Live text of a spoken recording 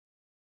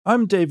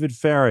I'm David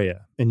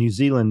Farrier, a New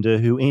Zealander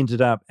who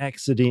ended up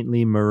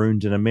accidentally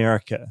marooned in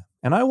America,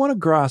 and I want to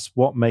grasp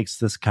what makes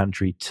this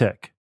country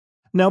tick.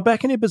 Now,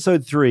 back in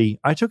episode 3,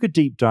 I took a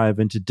deep dive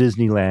into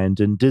Disneyland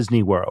and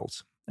Disney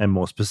World, and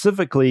more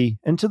specifically,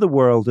 into the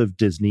world of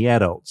Disney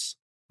adults.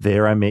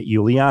 There I met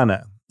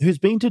Juliana, who's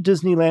been to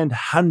Disneyland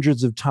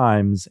hundreds of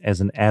times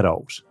as an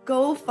adult.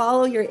 Go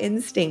follow your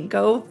instinct.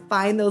 Go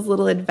find those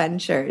little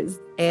adventures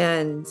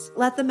and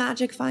let the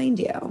magic find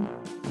you.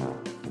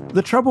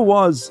 The trouble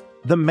was,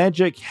 the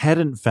magic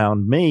hadn't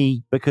found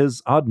me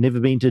because I'd never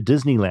been to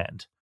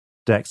Disneyland.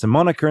 Dax and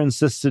Monica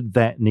insisted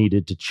that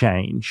needed to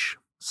change.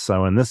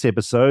 So in this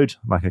episode,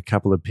 like a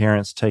couple of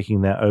parents taking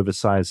their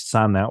oversized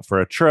son out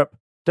for a trip,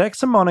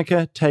 Dax and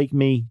Monica take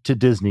me to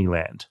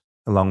Disneyland.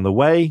 Along the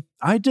way,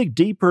 I dig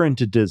deeper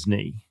into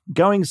Disney,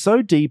 going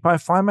so deep I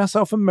find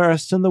myself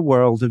immersed in the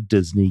world of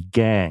Disney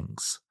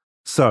gangs.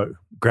 So,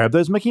 grab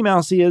those Mickey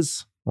Mouse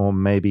ears, or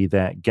maybe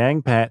that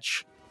gang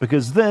patch,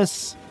 because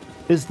this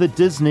is the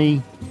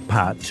Disney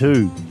Part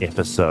 2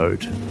 episode.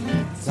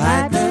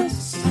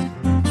 Flightless,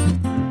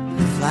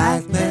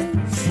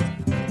 flightless,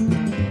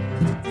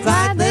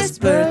 flightless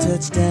bird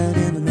touchdown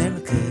in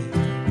America.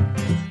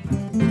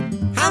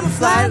 I'm a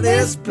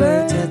flightless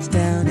bird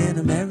touchdown in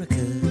America.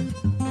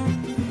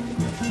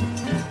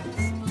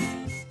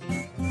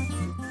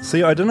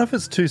 See, I don't know if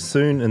it's too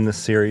soon in this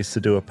series to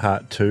do a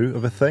part 2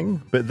 of a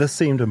thing, but this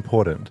seemed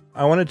important.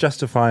 I want to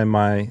justify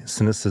my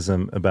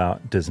cynicism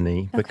about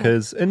Disney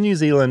because in New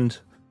Zealand,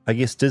 I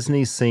guess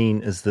Disney's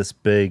seen as this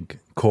big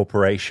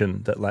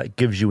corporation that like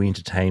gives you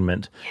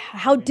entertainment. Yeah,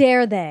 how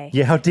dare they?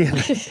 Yeah, how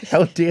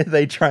dare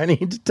they try and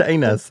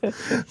entertain us?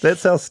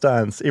 That's our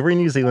stance. Every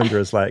New Zealander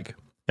is like,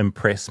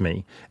 impress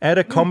me. At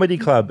a comedy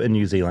club in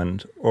New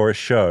Zealand or a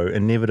show,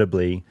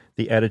 inevitably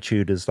the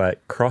attitude is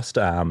like crossed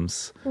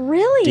arms,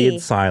 really?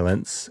 Dead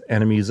silence,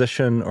 and a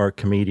musician or a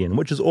comedian,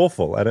 which is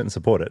awful, I don't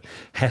support it,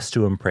 has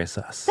to impress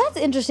us. That's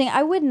interesting.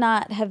 I would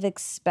not have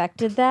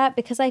expected that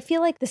because I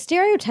feel like the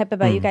stereotype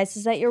about you guys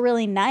is that you're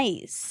really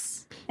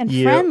nice and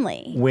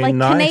friendly, we're like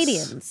nice.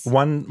 Canadians.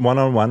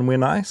 One-on-one, we're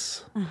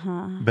nice,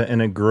 but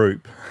in a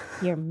group,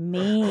 you're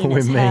mean we're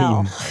as mean.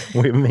 hell.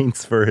 We're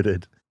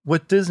mean-spirited.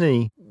 With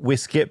Disney, we're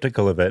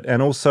skeptical of it,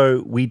 and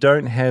also we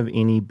don't have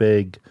any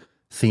big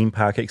theme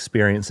park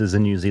experiences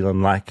in New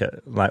Zealand like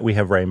it. Like we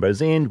have Rainbow's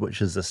End,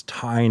 which is this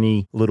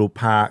tiny little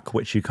park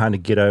which you kind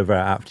of get over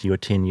after you're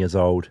 10 years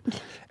old.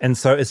 And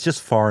so it's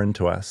just foreign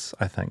to us,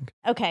 I think.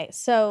 Okay,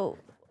 so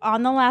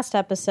on the last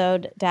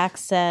episode,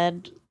 Dax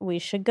said we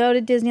should go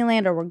to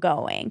Disneyland or we're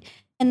going.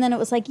 And then it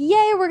was like,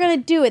 yay, we're going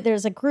to do it.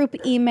 There's a group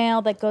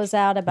email that goes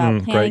out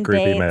about planning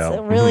great dates. email.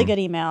 A really good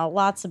email.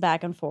 Lots of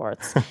back and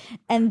forths.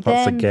 And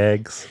then Lots of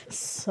gags.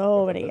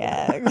 So many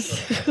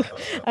gags.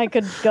 I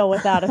could go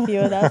without a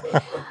few of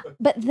those.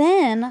 But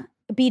then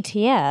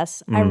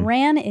BTS, I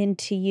ran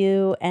into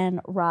you and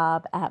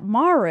Rob at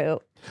Maru,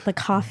 the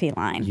coffee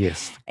line.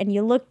 Yes. And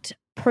you looked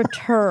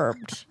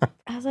perturbed.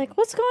 I was like,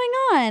 what's going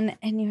on?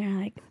 And you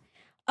were like,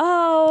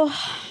 oh,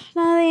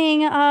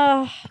 nothing.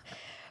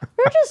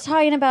 We're just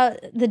talking about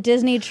the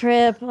Disney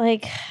trip.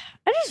 Like,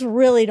 I just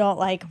really don't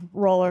like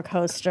roller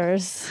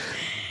coasters.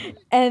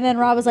 And then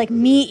Rob was like,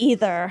 me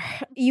either.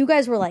 You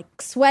guys were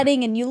like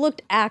sweating and you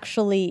looked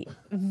actually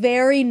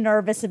very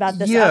nervous about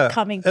this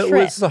upcoming trip. It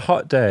was a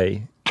hot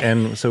day.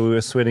 And so we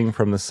were sweating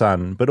from the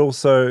sun. But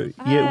also, we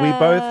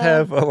both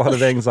have a lot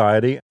of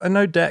anxiety. I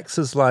know Dax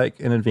is like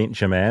an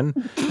adventure man.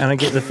 And I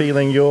get the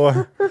feeling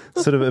you're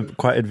sort of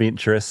quite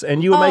adventurous.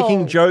 And you were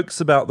making jokes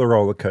about the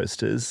roller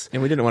coasters.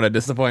 And we didn't want to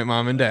disappoint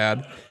Mom and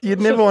Dad.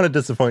 You'd never want to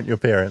disappoint your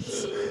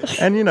parents.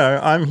 And, you know,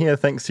 I'm here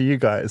thanks to you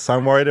guys. So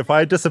I'm worried if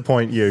I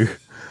disappoint you,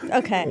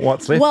 okay,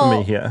 what's left for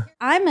me here?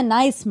 I'm a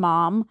nice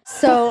mom.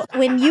 So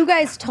when you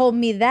guys told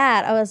me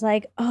that, I was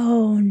like,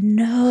 oh,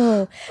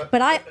 no.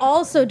 But I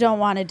also don't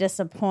want to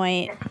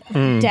disappoint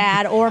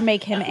Dad or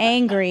make him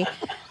angry.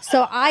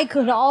 So I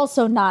could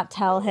also not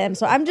tell him.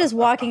 So I'm just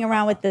walking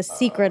around with this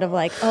secret of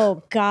like,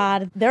 oh,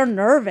 God, they're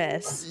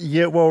nervous.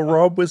 Yeah, well,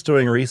 Rob was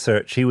doing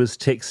research. He was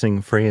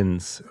texting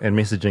friends and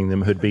messaging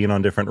them who'd been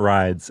on different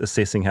rides,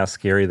 assessing how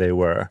scary they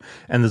were.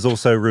 And there's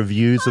also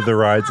reviews of the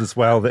rides as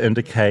well that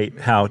indicate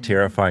how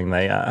terrifying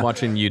they are.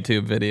 Watching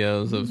YouTube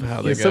videos of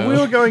how they go. So we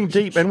were going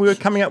deep and we were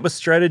coming up with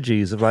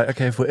strategies of like,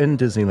 okay, if we're in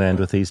Disneyland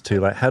with these two,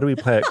 like, how do we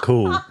play it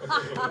cool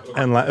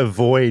and like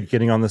avoid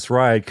getting on this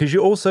ride? Because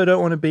you also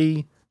don't want to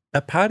be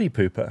a party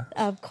pooper.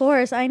 Of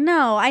course, I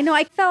know.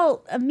 I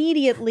felt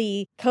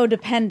immediately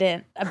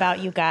codependent about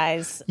you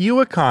guys. You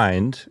were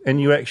kind,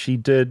 and you actually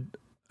did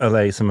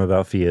allay some of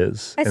our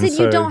fears. I said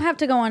you don't have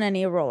to go on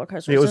any roller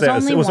coasters. It was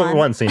only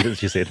one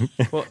sentence you said.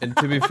 Well, and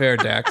to be fair,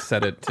 Dax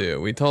said it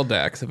too. We told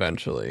Dax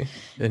eventually,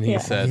 and he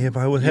said, "Yeah,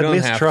 but I had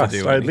less trust.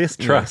 I had less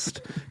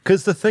trust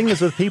because the thing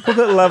is, with people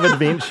that love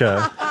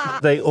adventure,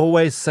 they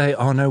always say,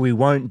 "Oh no, we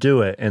won't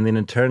do it," and then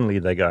internally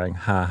they're going,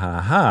 "Ha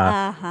ha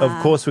ha!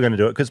 Of course we're going to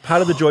do it," because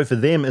part of the joy for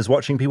them is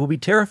watching people be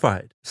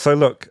terrified. So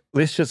look,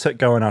 let's just hit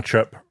go on our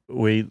trip.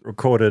 We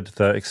recorded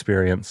the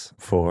experience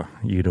for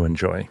you to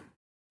enjoy.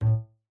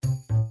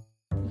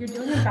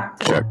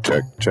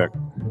 Check.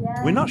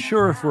 We're not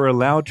sure if we're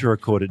allowed to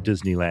record at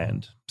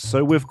Disneyland,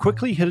 so we've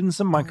quickly hidden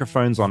some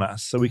microphones on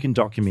us so we can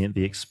document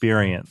the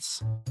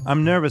experience.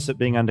 I'm nervous at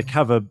being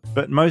undercover,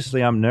 but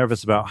mostly I'm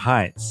nervous about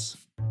heights.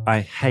 I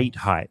hate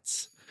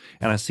heights.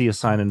 And I see a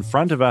sign in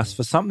front of us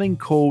for something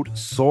called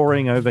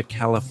Soaring Over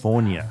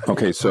California.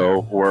 Okay,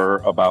 so we're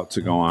about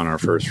to go on our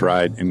first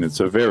ride, and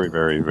it's a very,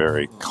 very,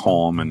 very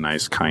calm and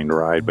nice, kind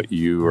ride, but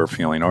you are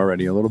feeling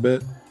already a little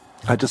bit?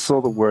 I just saw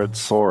the word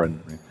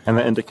soaring, and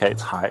that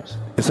indicates height.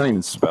 It's not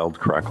even spelled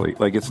correctly.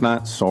 Like, it's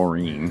not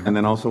soaring. And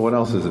then also, what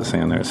else is it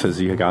saying there? It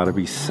says you gotta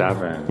be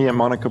 7. Yeah,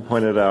 Monica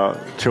pointed out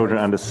children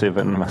under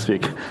 7 must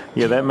be...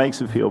 Yeah, that makes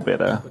me feel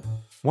better.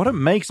 What it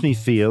makes me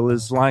feel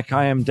is like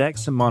I am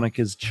Dax and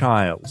Monica's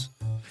child.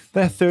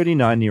 Their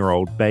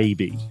 39-year-old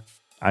baby.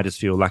 I just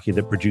feel lucky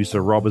that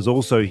producer Rob is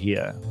also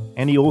here,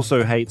 and he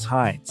also hates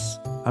heights.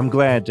 I'm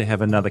glad to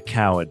have another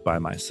coward by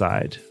my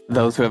side.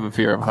 Those who have a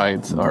fear of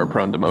heights or are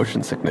prone to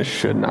motion sickness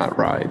should not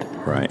ride.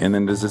 Right, and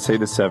then does it say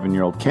the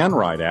 7-year-old can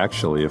ride,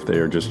 actually, if they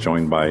are just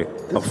joined by a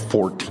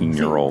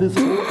 14-year-old?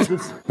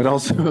 It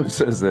also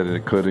says that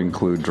it could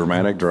include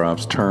dramatic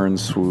drops,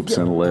 turns, swoops,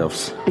 and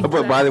lifts. Exactly.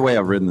 But by the way,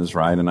 I've ridden this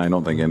ride, and I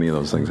don't think any of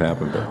those things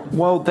happen. But...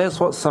 Well, that's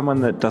what someone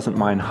that doesn't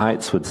mind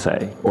heights would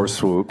say. Or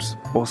swoops.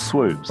 Or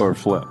swoops. Or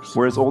flips.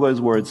 Whereas all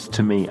those words,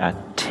 to me, are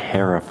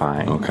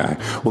terrifying. Okay.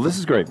 Well, this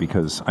is great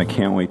because I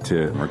can't wait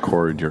to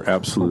record your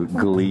absolute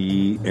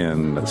glee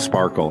and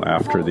sparkle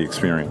after the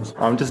experience.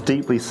 I'm just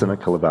deeply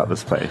cynical about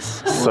this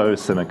place. So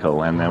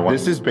cynical. And then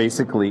this is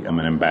basically an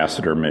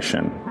ambassador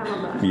mission.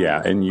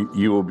 Yeah, and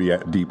you will be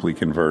deeply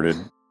converted.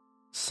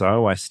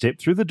 So I step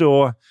through the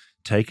door,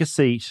 take a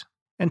seat,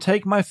 and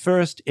take my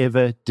first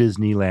ever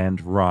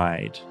Disneyland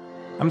ride.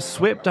 I'm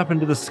swept up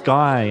into the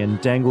sky and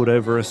dangled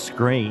over a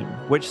screen,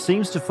 which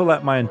seems to fill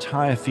up my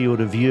entire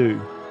field of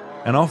view.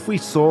 And off we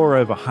soar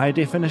over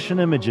high-definition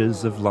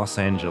images of Los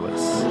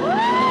Angeles.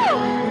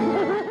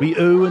 We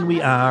ooh and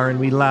we ah and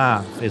we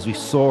laugh as we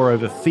soar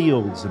over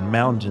fields and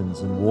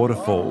mountains and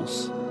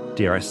waterfalls.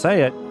 Dare I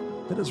say it,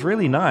 but it's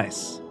really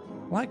nice.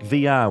 Like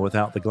VR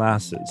without the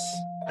glasses.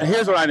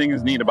 Here's what I think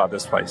is neat about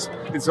this place.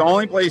 It's the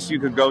only place you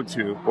could go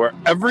to where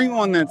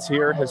everyone that's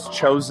here has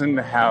chosen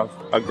to have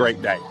a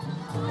great day.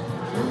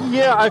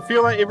 Yeah, I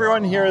feel like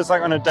everyone here is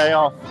like on a day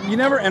off. You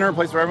never enter a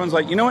place where everyone's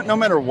like, you know what, no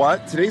matter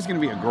what, today's going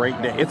to be a great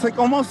day. It's like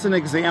almost an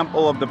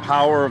example of the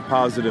power of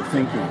positive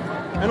thinking.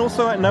 And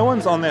also, like, no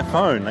one's on their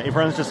phone. Like,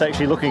 everyone's just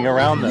actually looking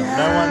around them. Yeah.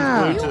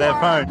 No one's glued to their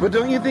phone. But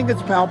don't you think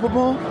it's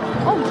palpable?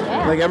 Oh,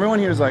 yeah. Like, everyone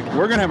here is like,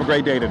 we're going to have a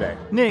great day today.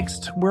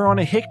 Next, we're on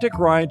a hectic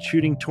ride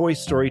shooting Toy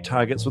Story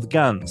targets with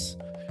guns,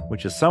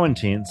 which is so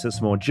intense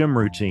it's more gym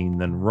routine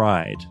than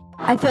ride.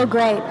 I feel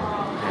great.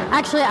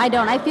 Actually, I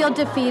don't. I feel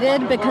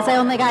defeated because I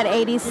only got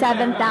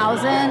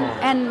 87,000,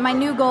 and my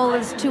new goal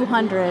is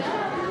 200.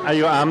 Are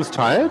your arms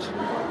tired?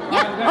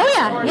 Yeah. Oh,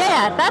 yeah.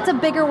 Yeah. That's a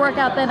bigger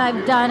workout than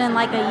I've done in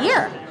like a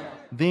year.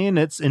 Then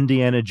it's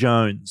Indiana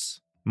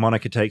Jones.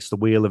 Monica takes the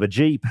wheel of a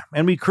Jeep,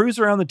 and we cruise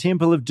around the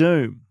Temple of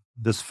Doom.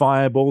 There's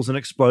fireballs and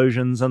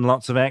explosions and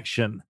lots of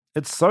action.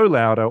 It's so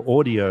loud our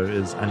audio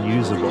is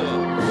unusable.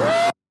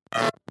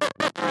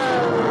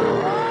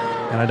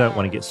 And I don't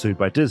want to get sued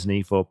by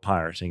Disney for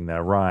pirating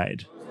their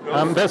ride.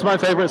 That's my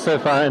favorite so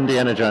far,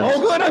 Indiana Jones. Oh,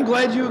 good. I'm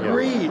glad you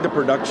agree. Yeah. The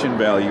production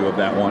value of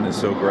that one is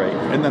so great.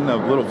 And then the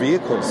little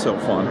vehicle is so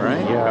fun,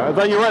 right? Yeah,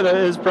 but you're right. It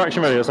is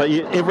production value. It's like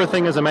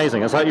everything is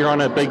amazing. It's like you're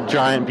on a big,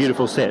 giant,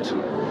 beautiful set.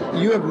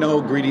 You have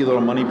no greedy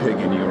little money pig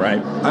in you,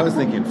 right? I was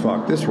thinking,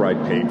 fuck, this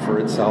ride paid for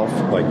itself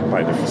like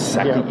by the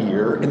second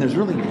year, and there's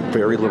really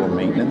very little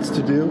maintenance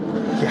to do.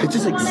 Yeah. It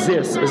just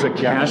exists as a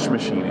cash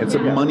machine. It's a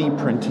money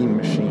printing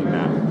machine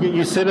now.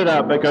 You set it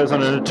up, it goes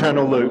on an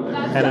eternal loop,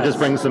 and it just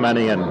brings the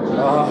money in.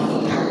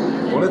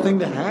 What a thing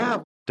to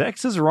have.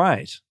 Dax is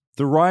right.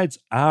 The rides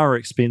are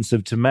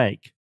expensive to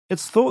make.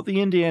 It's thought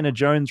the Indiana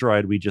Jones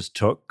ride we just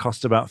took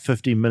cost about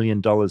 $50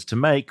 million to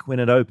make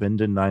when it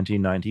opened in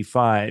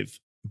 1995.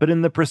 But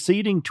in the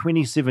preceding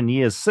 27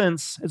 years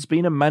since, it's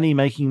been a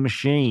money-making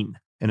machine,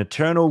 an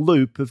eternal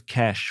loop of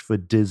cash for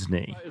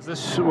Disney. Is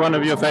this one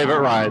of your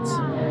favorite rides?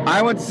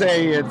 I would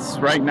say it's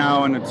right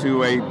now in a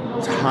two-way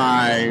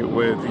tie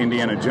with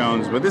Indiana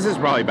Jones, but this is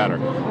probably better.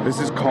 This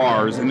is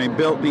Cars, and they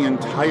built the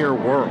entire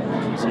world.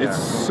 Yeah. It's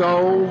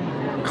so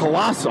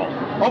colossal.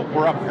 Oh,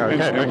 we're up.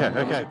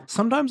 Okay.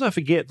 Sometimes I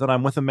forget that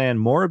I'm with a man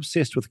more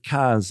obsessed with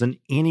cars than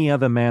any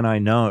other man I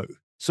know.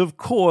 So of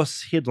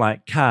course, he'd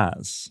like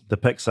Cars, the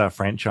Pixar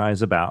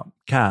franchise about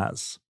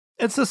cars.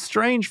 It's a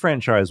strange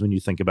franchise when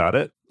you think about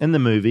it. In the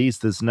movies,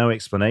 there's no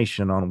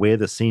explanation on where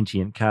the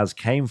sentient cars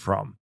came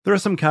from. There are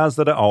some cars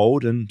that are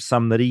old and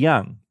some that are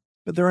young.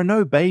 But there are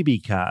no baby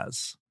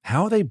cars.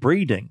 How are they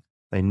breeding?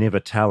 They never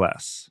tell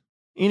us.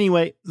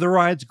 Anyway, the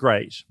ride's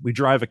great. We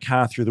drive a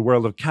car through the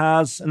world of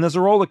cars, and there's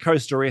a roller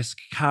coaster-esque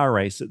car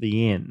race at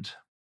the end.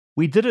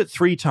 We did it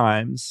 3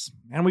 times,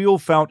 and we all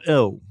felt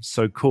ill,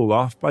 so cool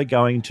off by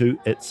going to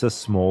It's a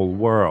Small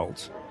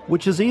World,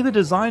 which is either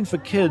designed for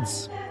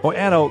kids or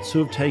adults who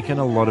have taken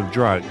a lot of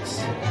drugs.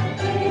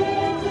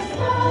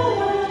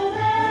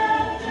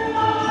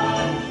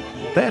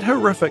 That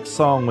horrific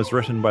song was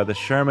written by the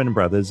Sherman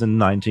Brothers in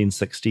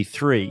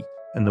 1963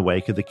 in the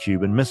wake of the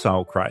Cuban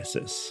Missile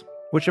Crisis,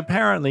 which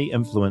apparently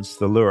influenced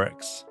the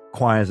lyrics.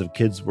 Choirs of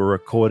kids were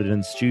recorded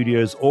in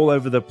studios all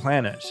over the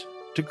planet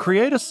to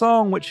create a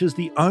song which is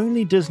the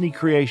only Disney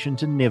creation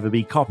to never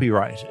be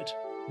copyrighted.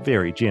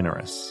 Very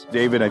generous.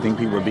 David, I think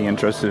people would be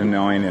interested in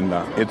knowing, and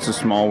it's a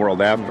small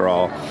world after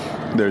all.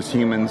 There's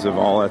humans of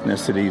all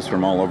ethnicities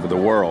from all over the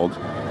world,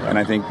 and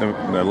I think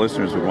the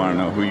listeners would want to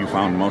know who you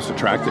found most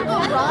attractive.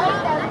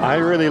 I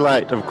really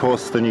liked, of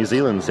course, the New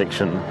Zealand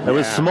section. It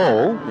was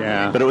small,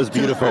 but it was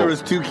beautiful. There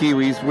was 2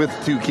 Kiwis with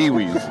 2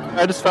 Kiwis.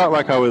 I just felt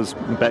like I was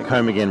back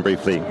home again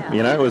briefly.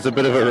 You know, it was a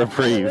bit of a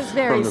reprieve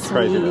from the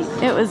craziness.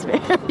 It was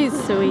very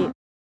sweet.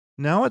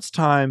 Now it's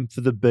time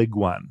for the big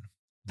one,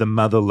 the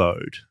mother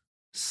lode,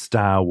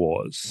 Star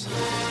Wars.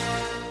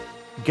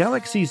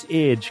 Galaxy's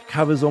Edge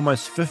covers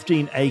almost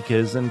 15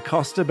 acres and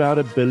cost about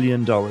 $1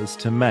 billion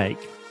to make.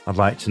 I'd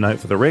like to note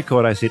for the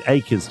record I said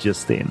acres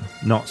just then,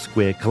 not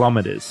square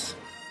kilometers.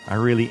 I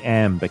really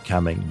am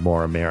becoming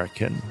more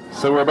American.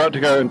 So we're about to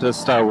go into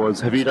Star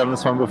Wars. Have you done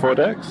this one before,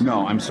 Dax?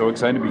 No, I'm so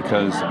excited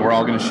because we're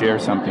all going to share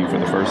something for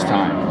the first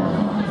time.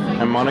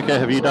 And Monica,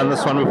 have you done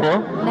this one before?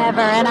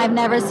 Never, and I've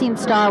never seen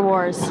Star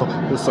Wars.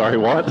 Sorry,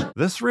 what?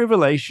 This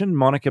revelation,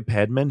 Monica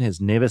Padman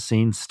has never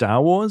seen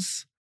Star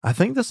Wars? I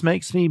think this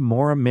makes me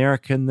more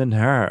American than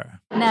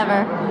her.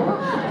 Never.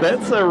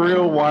 That's a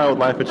real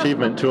wildlife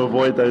achievement to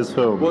avoid those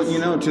films. Well, you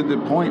know, to the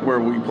point where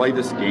we play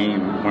this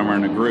game when we're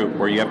in a group,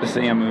 where you have to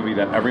say a movie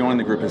that everyone in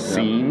the group has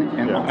seen,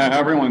 and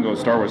everyone goes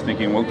Star Wars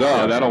thinking, well,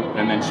 duh, that'll...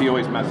 And then she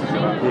always messes it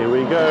up. Here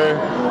we go.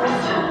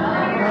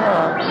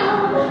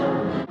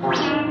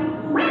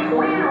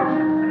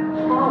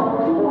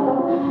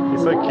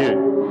 He's so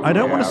cute. I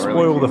don't want to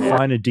spoil really the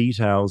finer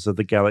details of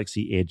the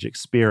Galaxy Edge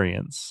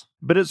experience,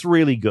 but it's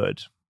really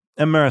good.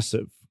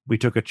 Immersive. We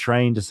took a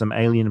train to some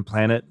alien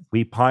planet,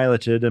 we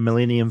piloted a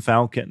Millennium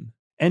Falcon.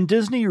 And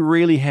Disney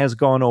really has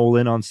gone all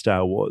in on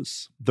Star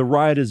Wars. The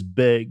ride is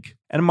big,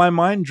 and my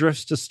mind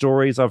drifts to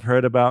stories I've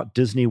heard about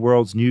Disney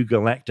World's new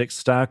Galactic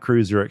Star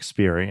Cruiser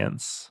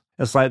experience.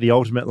 It's like the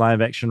ultimate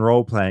live-action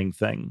role-playing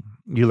thing.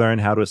 You learn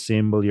how to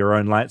assemble your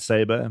own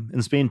lightsaber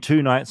and spend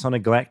 2 nights on a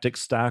Galactic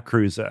Star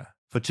Cruiser.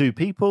 For 2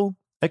 people,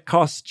 it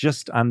costs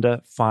just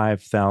under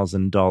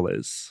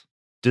 $5,000.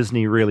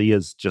 Disney really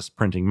is just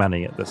printing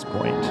money at this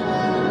point.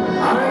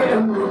 I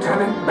am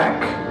Lieutenant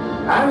Beck.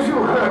 As you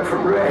heard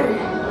from Ray,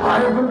 I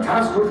have been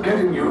tasked with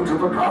getting you to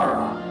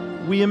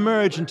Bakara. We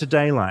emerge into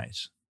daylight.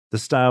 The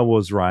Star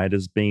Wars ride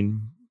has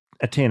been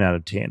a 10 out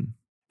of 10.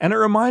 And it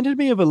reminded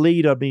me of a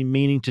lead I'd been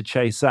meaning to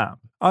chase up.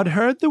 I'd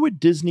heard there were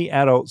Disney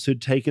adults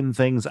who'd taken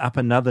things up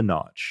another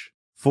notch,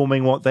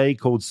 forming what they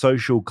called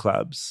social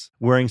clubs,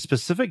 wearing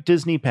specific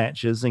Disney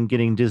patches and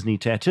getting Disney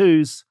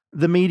tattoos.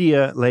 The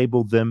media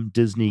labeled them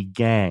Disney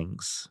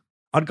gangs.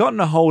 I'd gotten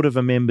a hold of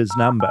a member's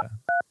number.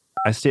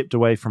 I stepped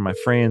away from my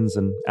friends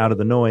and out of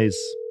the noise,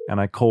 and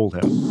I called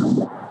him.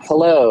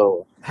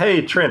 Hello.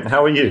 Hey, Trent,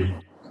 how are you?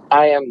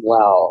 I am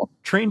well.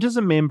 Trent is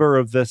a member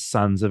of the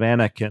Sons of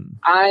Anakin.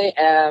 I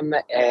am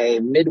a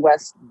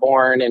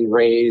Midwest-born and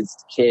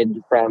raised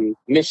kid from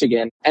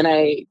Michigan, and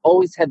I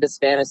always had this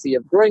fantasy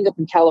of growing up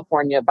in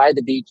California by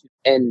the beach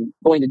and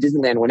going to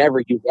Disneyland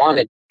whenever you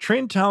wanted.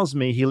 Trent tells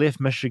me he left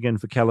Michigan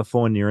for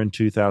California in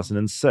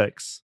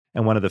 2006,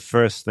 and one of the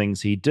first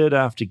things he did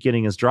after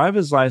getting his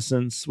driver's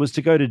license was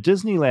to go to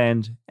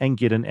Disneyland and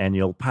get an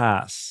annual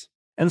pass.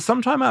 And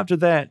sometime after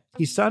that,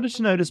 he started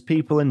to notice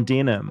people in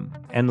denim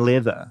and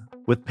leather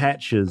with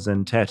patches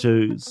and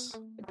tattoos.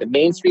 The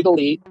Main Street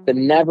Elite, the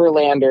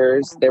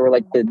Neverlanders, they were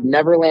like the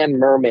Neverland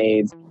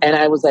mermaids. And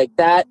I was like,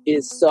 that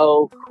is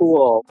so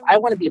cool. I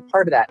want to be a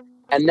part of that.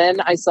 And then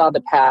I saw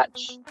the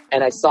patch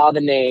and I saw the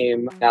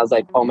name and I was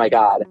like, oh my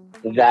God,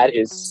 that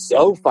is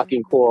so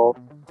fucking cool.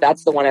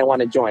 That's the one I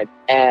want to join.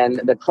 And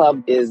the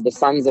club is the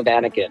Sons of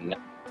Anakin,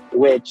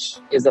 which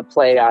is a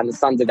play on the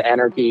Sons of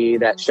Anarchy,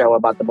 that show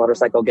about the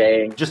motorcycle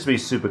gang. Just to be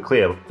super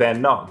clear, they're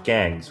not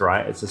gangs,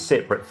 right? It's a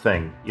separate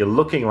thing. You're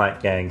looking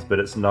like gangs, but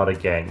it's not a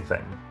gang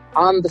thing.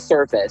 On the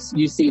surface,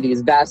 you see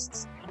these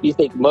vests, you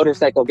think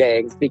motorcycle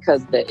gangs,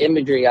 because the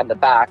imagery on the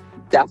back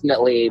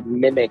definitely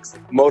mimics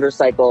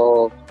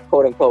motorcycle,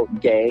 quote-unquote,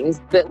 gangs.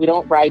 That we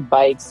don't ride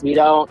bikes, we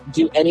don't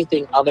do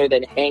anything other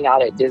than hang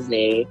out at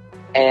Disney,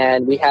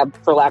 and we have,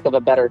 for lack of a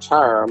better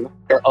term,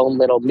 their own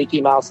little Mickey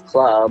Mouse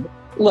club.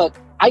 Look,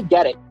 I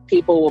get it.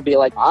 People will be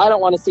like, I don't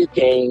want to see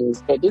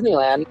gangs at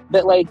Disneyland.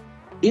 But like,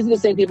 these are the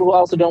same people who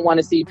also don't want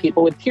to see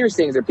people with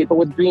piercings or people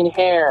with green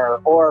hair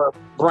or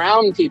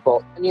brown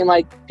people. I mean,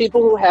 like,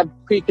 people who have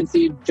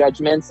preconceived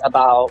judgments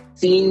about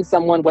seeing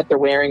someone, what they're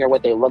wearing or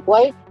what they look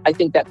like. I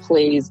think that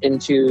plays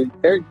into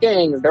their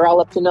gangs. They're all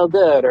up to no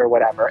good or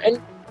whatever. And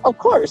of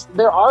course,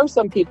 there are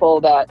some people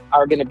that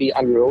are going to be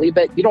unruly,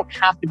 but you don't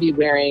have to be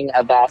wearing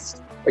a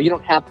vest or you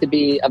don't have to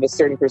be of a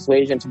certain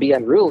persuasion to be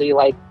unruly.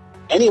 Like,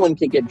 anyone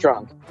can get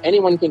drunk.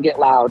 Anyone can get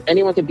loud.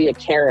 Anyone can be a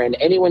Karen.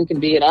 Anyone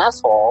can be an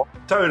asshole.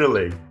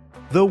 Totally.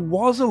 There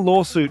was a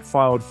lawsuit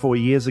filed 4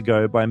 years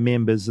ago by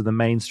members of the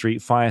Main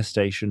Street Fire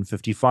Station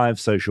 55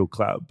 Social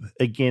Club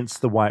against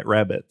the White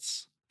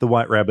Rabbits. The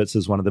White Rabbits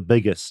is one of the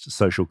biggest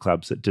social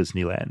clubs at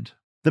Disneyland.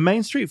 The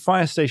Main Street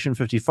Fire Station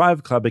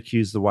 55 Club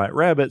accused the White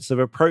Rabbits of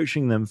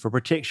approaching them for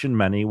protection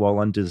money while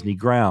on Disney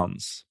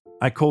grounds.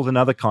 I called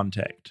another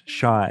contact,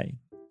 Shai,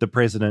 the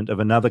president of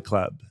another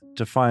club,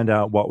 to find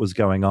out what was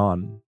going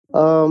on.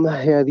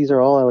 Yeah, these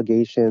are all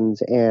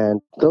allegations, and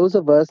those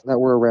of us that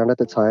were around at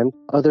the time,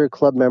 other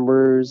club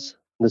members,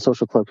 the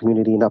social club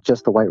community, not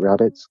just the White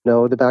Rabbits,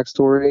 know the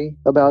backstory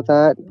about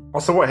that.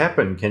 Also, what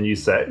happened? Can you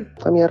say?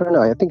 I mean, I don't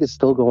know. I think it's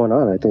still going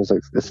on. I think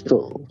it's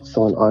still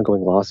an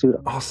ongoing lawsuit.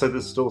 Oh, so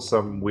there's still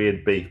some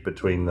weird beef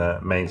between the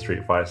Main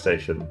Street Fire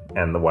Station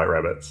and the White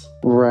Rabbits.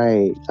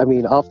 Right. I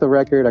mean, off the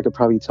record, I could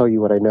probably tell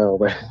you what I know,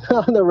 but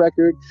on the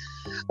record,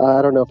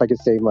 I don't know if I could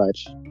say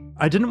much.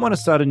 I didn't want to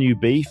start a new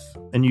beef,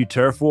 a new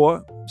turf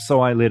war,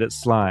 so I let it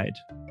slide.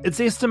 It's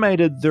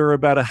estimated there are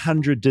about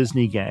 100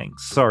 Disney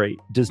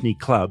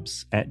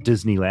clubs at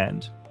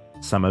Disneyland.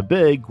 Some are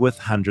big with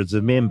hundreds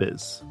of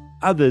members.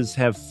 Others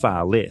have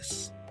far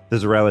less.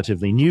 There's a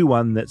relatively new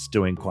one that's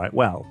doing quite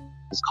well.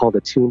 It's called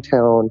the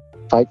Toontown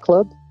Fight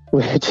Club,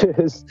 which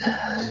is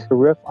a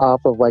riff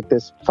off of like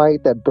this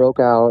fight that broke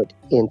out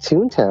in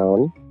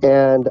Toontown.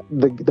 And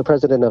the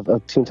president of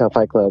Toontown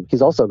Fight Club,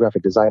 he's also a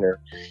graphic designer.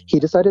 He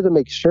decided to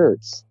make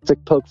shirts to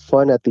poke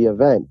fun at the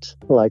event.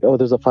 Like, oh,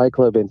 there's a fight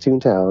club in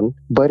Toontown.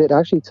 But it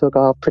actually took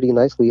off pretty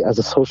nicely as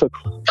a social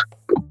club.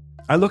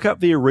 I look up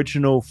the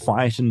original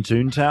fight in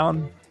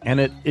Toontown, and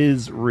it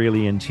is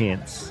really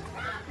intense.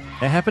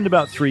 It happened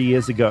about 3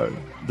 years ago.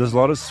 There's a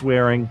lot of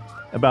swearing,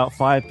 about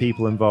 5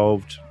 people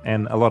involved,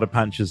 and a lot of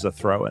punches are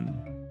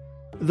thrown.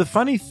 The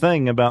funny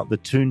thing about the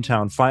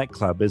Toontown Fight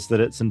Club is that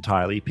it's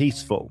entirely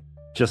peaceful.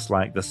 Just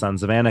like the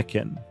Sons of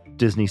Anakin,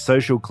 Disney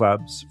social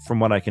clubs, from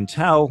what I can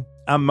tell,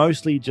 are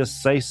mostly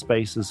just safe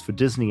spaces for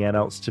Disney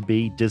adults to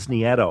be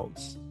Disney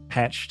adults,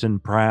 patched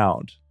and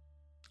proud.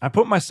 I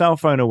put my cell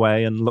phone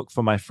away and look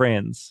for my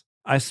friends.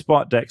 I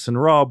spot Dax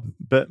and Rob,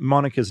 but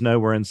Monica's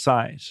nowhere in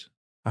sight.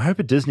 I hope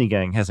a Disney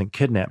gang hasn't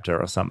kidnapped her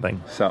or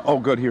something. So, oh,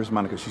 good. Here's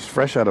Monica. She's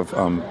fresh out of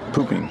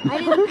pooping.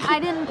 I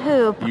didn't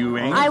poop. You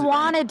ain't? I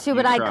wanted to,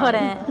 but I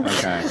couldn't.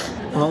 Okay.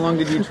 How long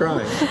did you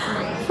try?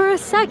 For a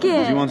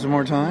second. Do you want some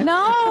more time?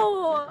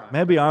 No.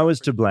 Maybe I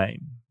was to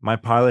blame. My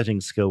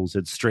piloting skills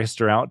had stressed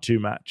her out too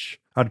much.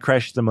 I'd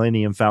crashed the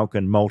Millennium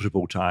Falcon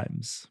multiple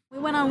times. We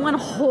went on one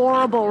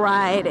horrible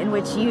ride in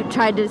which you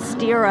tried to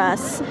steer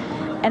us,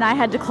 and I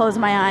had to close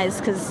my eyes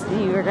because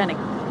you were going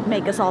to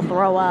make us all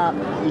throw up.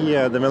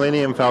 Yeah, the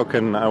Millennium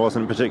Falcon, I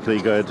wasn't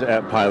particularly good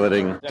at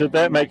piloting. Did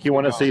that make you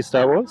want to see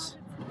Star Wars?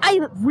 I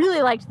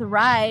really liked the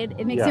ride.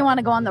 It makes me want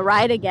to go on the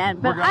ride again,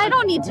 but I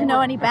don't need to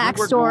know any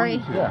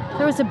backstory.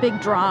 There was a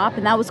big drop,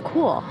 and that was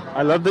cool.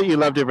 I love that you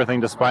loved everything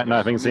despite not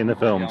having seen the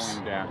films.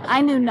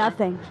 I knew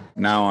nothing.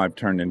 Now I've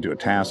turned into a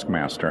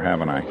taskmaster,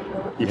 haven't I?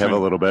 You have a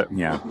little bit.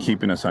 Yeah,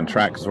 keeping us on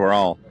track because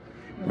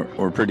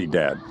we're pretty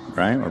dead,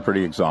 right? We're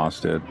pretty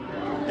exhausted.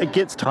 It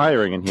gets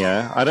tiring in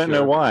here. I don't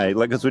know why.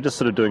 Because we're just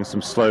sort of doing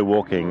some slow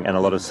walking and a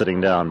lot of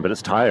sitting down, but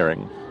it's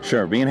tiring.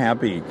 Sure, being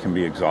happy can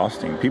be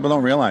exhausting. People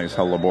don't realize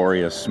how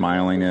laborious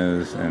smiling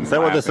is. And is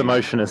that what this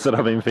emotion is that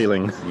I've been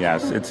feeling?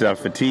 Yes, it's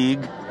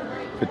fatigue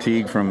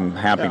from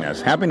happiness.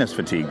 Yeah. Happiness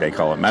fatigue, they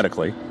call it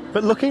medically.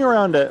 But looking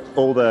around at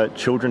all the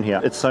children here,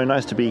 it's so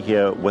nice to be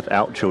here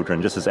without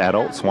children, just as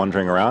adults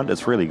wandering around.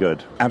 It's really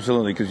good.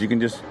 Absolutely, because you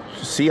can just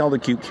see all the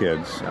cute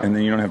kids, and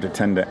then you don't have to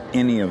tend to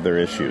any of their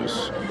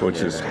issues,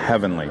 which is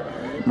heavenly.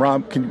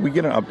 Rob, can we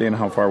get an update on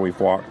how far we've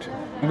walked?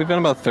 We've done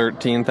about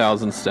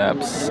 13,000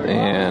 steps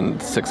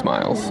and 6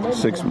 miles.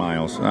 6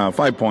 miles.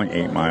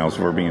 5.8 miles,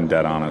 if we're being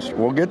dead honest.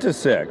 We'll get to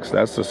 6.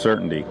 That's the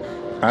certainty.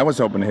 I was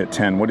hoping to hit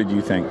 10. What did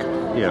you think?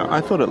 Yeah, I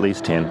thought at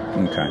least 10.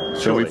 Okay.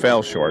 So we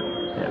fell short.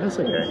 Yeah, that's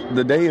okay.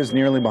 The day is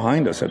nearly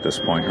behind us at this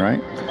point,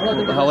 right?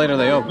 How late are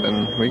they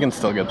open? We can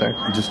still get there.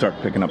 Just start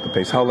picking up the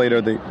pace. How late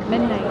are they?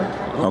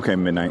 Midnight. Okay,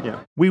 midnight. Yeah.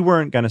 We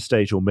weren't going to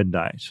stay till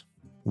midnight.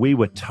 We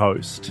were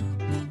toast.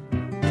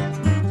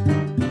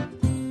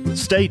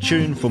 Stay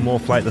tuned for more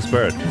Flightless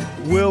Bird.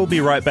 We'll be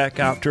right back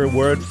after a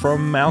word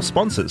from our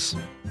sponsors.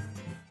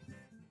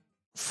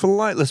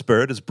 Flightless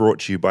Bird is brought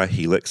to you by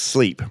Helix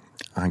Sleep.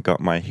 I got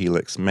my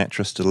Helix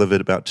mattress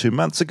delivered about 2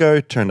 months ago,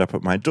 turned up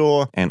at my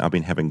door, and I've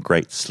been having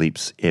great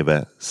sleeps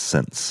ever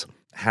since.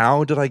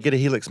 How did I get a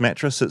Helix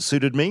mattress that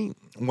suited me?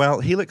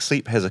 Well, Helix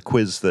Sleep has a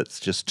quiz that's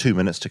just 2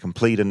 minutes to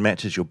complete and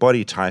matches your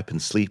body type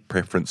and sleep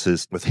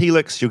preferences. With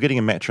Helix, you're getting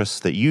a mattress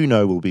that you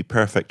know will be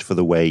perfect for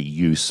the way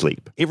you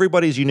sleep.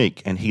 Everybody's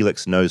unique, and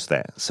Helix knows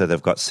that, so they've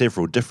got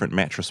several different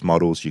mattress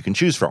models you can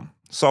choose from.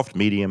 Soft,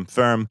 medium,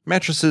 firm,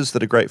 mattresses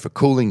that are great for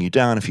cooling you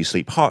down if you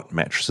sleep hot,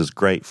 mattresses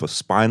great for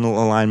spinal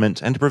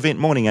alignment and to prevent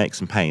morning aches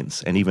and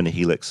pains, and even a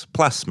Helix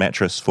Plus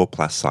mattress for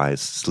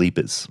plus-size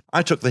sleepers.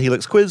 I took the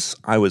Helix quiz.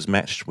 I was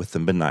matched with the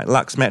Midnight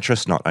Luxe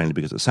mattress, not only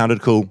because it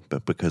sounded cool,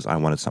 but because I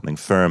wanted something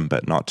firm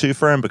but not too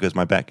firm because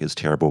my back is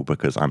terrible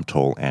because I'm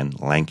tall and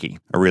lanky.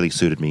 It really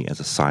suited me as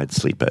a side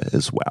sleeper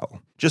as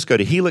well. Just go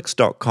to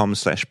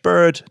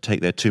helix.com/bird,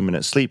 take their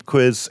 2-minute sleep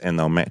quiz, and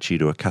they'll match you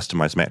to a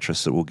customized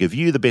mattress that will give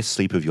you the best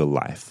sleep of your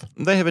life.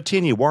 They have a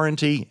 10-year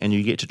warranty, and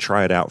you get to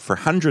try it out for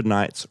 100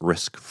 nights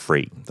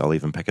risk-free. They'll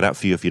even pick it up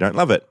for you if you don't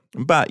love it,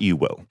 but you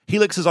will.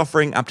 Helix is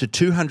offering up to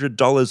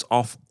 $200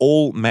 off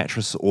all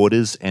mattress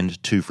orders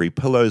and 2 free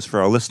pillows for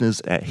our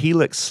listeners at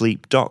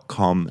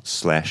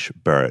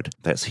helixsleep.com/bird.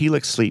 That's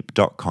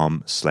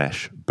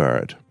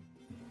helixsleep.com/bird.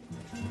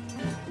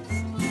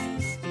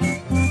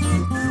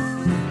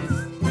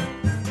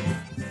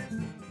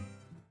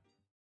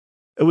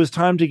 It was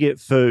time to get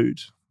food.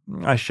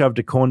 I shoved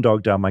a corn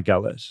dog down my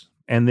gullet,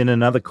 and then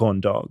another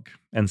corn dog,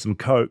 and some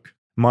Coke.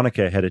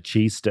 Monica had a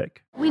cheese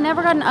stick. We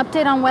never got an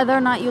update on whether or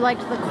not you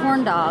liked the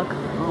corn dog.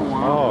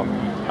 Oh,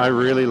 I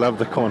really love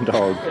the corn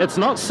dog. It's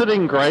not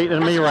sitting great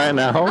in me right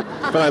now,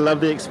 but I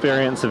love the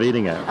experience of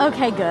eating it.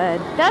 Okay,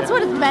 good. That's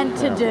what it's meant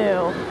to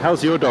do.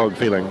 How's your dog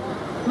feeling?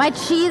 My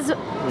cheese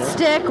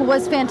stick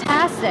was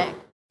fantastic.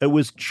 It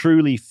was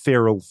truly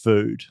feral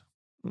food.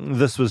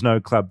 This was no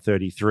Club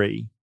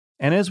 33.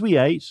 And as we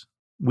ate,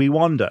 we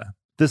wander.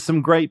 There's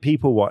some great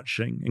people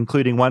watching,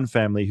 including one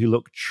family who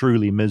looked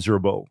truly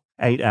miserable.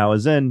 8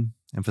 hours in,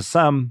 and for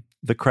some,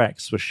 the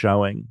cracks were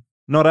showing.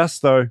 Not us,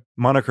 though.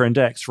 Monica and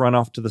Dax run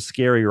off to the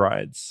scary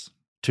rides.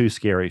 Too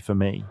scary for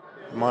me.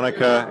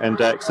 Monica and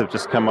Dax have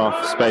just come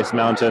off Space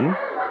Mountain,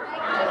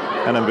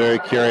 and I'm very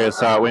curious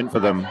how it went for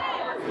them.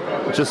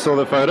 Just saw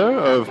the photo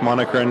of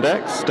Monica and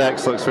Dax.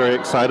 Dax looks very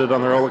excited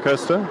on the roller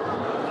coaster.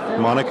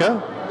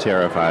 Monica,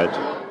 terrified.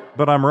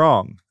 But I'm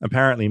wrong.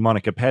 Apparently,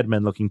 Monica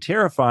Padman looking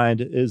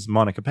terrified is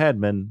Monica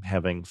Padman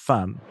having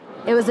fun.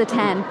 It was a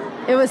 10.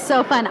 It was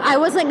so fun. I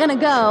wasn't going to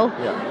go.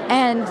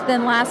 And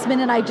then last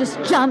minute, I just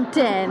jumped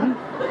in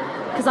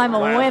because I'm a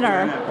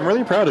winner. I'm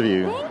really proud of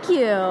you. Thank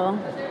you.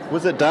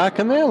 Was it dark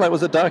in there?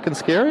 Was it dark and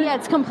scary? Yeah,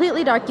 it's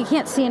completely dark. You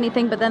can't see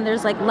anything, but then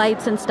there's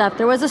lights and stuff.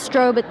 There was a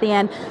strobe at the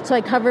end, so I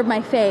covered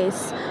my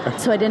face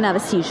so I didn't have a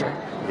seizure.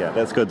 Yeah,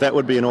 that's good. That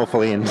would be an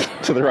awful end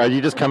to the ride.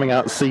 You just coming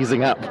out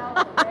seizing up.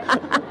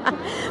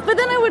 But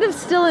then I would have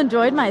still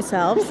enjoyed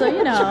myself, so,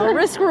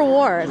 risk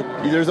reward.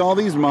 There's all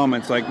these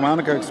moments, like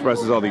Monica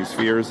expresses all these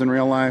fears in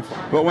real life,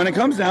 but when it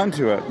comes down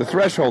to it, the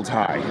threshold's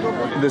high.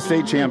 The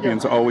state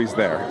champion's always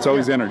there. It's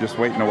always in her, just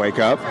waiting to wake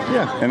up.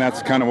 Yeah. And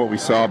that's kind of what we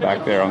saw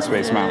back there on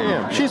Space Mountain.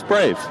 Yeah. She's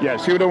brave. Yeah,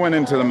 she would have went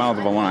into the mouth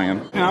of a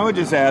lion. And I would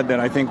just add that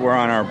I think we're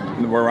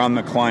on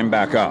the climb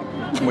back up.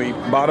 We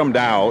bottomed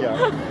out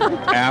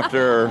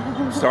after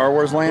Star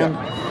Wars Land.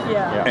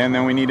 Yeah. And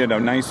then we needed a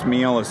nice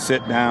meal, a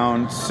sit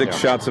down, 6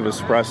 shots of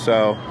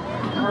espresso.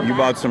 You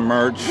bought some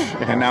merch,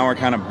 and now we're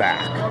kind of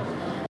back.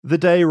 The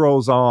day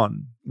rolls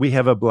on. We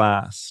have a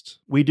blast.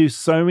 We do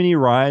so many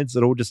rides,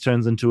 it all just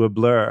turns into a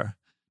blur.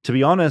 To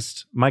be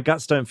honest, my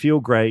guts don't feel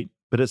great,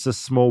 but it's a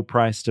small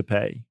price to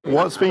pay.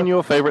 What's been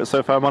your favorite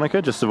so far,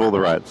 Monica, just of all the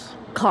rides?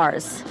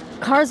 Cars.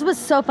 Cars was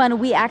so fun.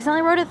 We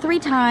accidentally rode it 3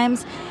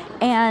 times,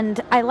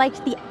 and I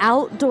liked the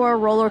outdoor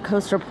roller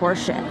coaster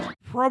portion.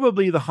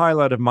 Probably the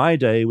highlight of my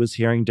day was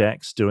hearing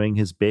Dax doing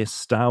his best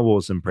Star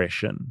Wars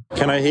impression.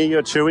 Can I hear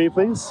your Chewie,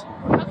 please?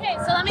 Okay,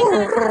 so let me...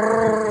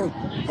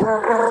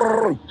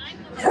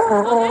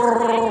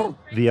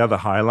 The other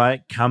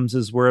highlight comes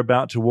as we're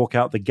about to walk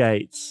out the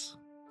gates.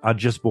 I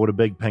just bought a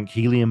big pink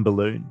helium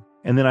balloon,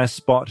 and then I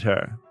spot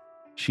her.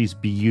 She's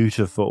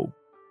beautiful.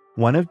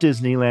 One of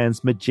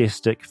Disneyland's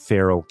majestic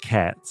feral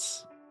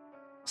cats.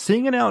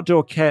 Seeing an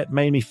outdoor cat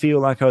made me feel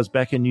like I was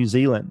back in New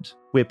Zealand,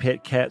 where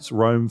pet cats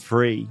roam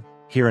free.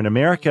 Here in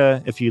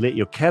America, if you let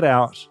your cat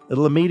out,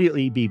 it'll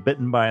immediately be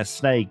bitten by a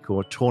snake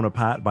or torn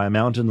apart by a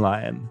mountain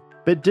lion.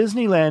 But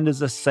Disneyland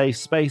is a safe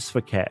space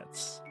for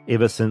cats.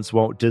 Ever since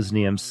Walt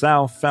Disney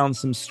himself found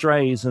some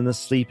strays in the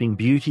Sleeping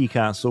Beauty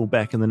castle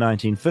back in the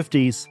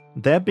 1950s,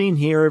 they've been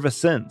here ever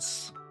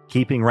since,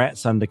 keeping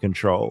rats under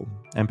control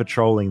and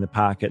patrolling the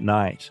park at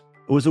night.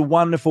 It was a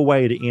wonderful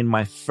way to end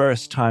my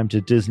first time to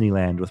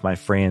Disneyland with my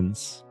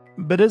friends.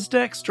 But as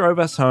Dax drove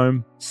us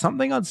home,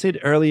 something I'd said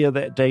earlier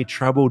that day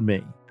troubled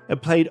me.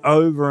 It played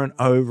over and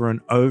over and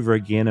over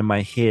again in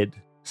my head,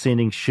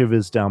 sending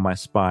shivers down my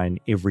spine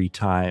every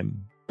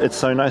time. It's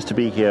so nice to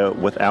be here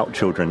without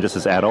children, just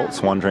as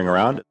adults wandering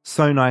around.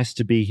 So nice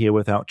to be here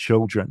without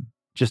children,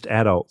 just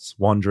adults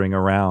wandering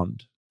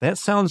around. That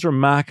sounds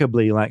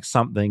remarkably like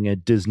something a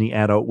Disney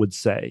adult would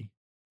say.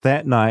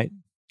 That night,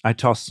 I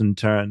tossed and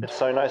turned. It's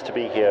so nice to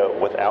be here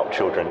without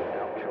children.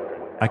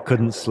 I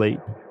couldn't sleep.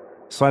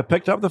 So I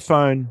picked up the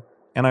phone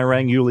and I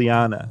rang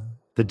Juliana,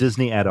 the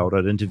Disney adult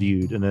I'd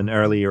interviewed in an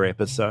earlier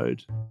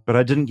episode. But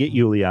I didn't get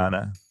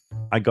Juliana.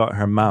 I got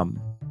her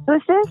mum.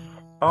 Who's this?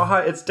 Oh,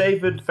 hi, it's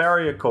David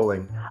Farrier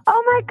calling.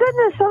 Oh, my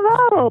goodness,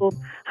 hello.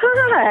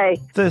 Hi.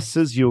 This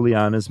is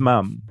Juliana's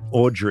mum,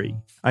 Audrey.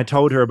 I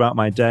told her about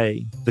my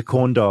day, the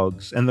corn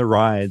dogs and the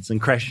rides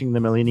and crashing the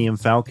Millennium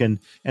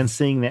Falcon and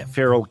seeing that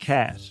feral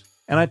cat.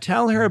 And I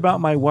tell her about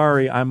my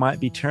worry I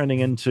might be turning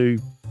into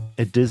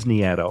a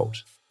Disney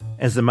adult.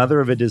 As the mother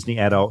of a Disney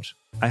adult,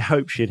 I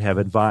hope she'd have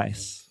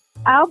advice.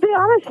 I'll be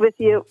honest with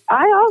you.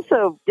 I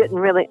also didn't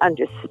really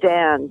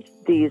understand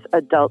these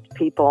adult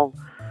people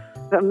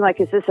I'm like,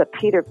 is this a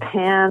Peter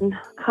Pan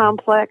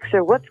complex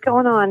or what's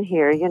going on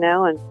here,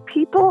 And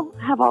people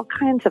have all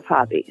kinds of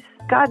hobbies.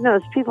 God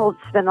knows people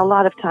spend a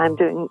lot of time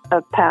doing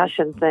a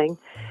passion thing,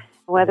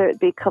 whether it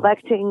be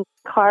collecting,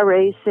 car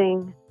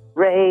racing,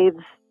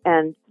 raves,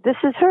 and this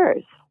is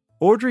hers.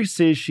 Audrey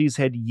says she's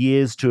had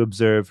years to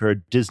observe her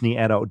Disney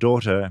adult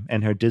daughter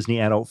and her Disney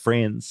adult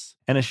friends,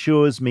 and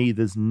assures me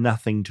there's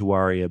nothing to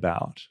worry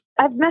about.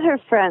 I've met her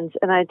friends,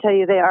 and I tell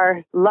you, they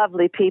are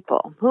lovely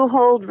people who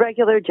hold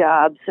regular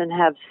jobs and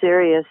have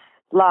serious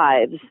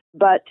lives,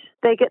 but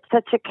they get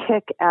such a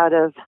kick out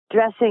of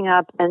dressing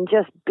up and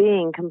just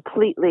being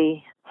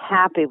completely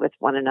happy with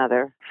one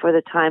another for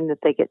the time that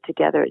they get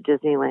together at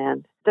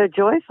Disneyland. They're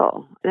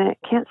joyful, and I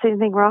can't see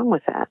anything wrong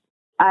with that.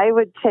 I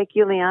would take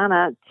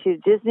Juliana to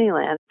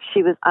Disneyland.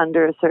 She was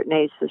under a certain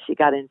age, so she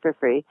got in for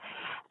free.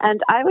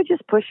 And I would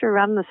just push her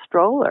around the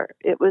stroller.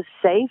 It was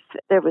safe.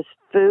 There was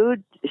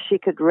food. She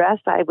could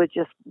rest. I would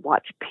just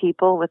watch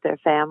people with their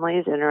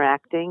families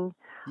interacting.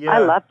 Yeah. I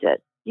loved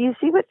it. You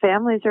see what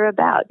families are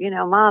about.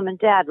 Mom and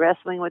dad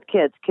wrestling with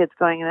kids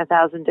going in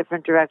 1,000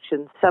 different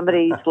directions.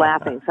 Somebody's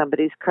laughing,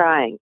 somebody's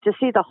crying. To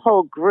see the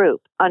whole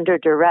group under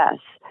duress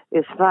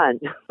is fun.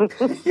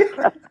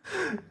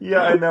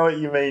 Yeah, I know what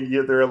you mean.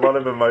 There are a lot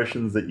of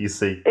emotions that you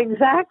see.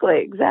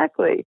 Exactly.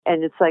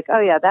 And it's like, oh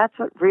yeah, that's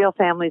what real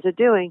families are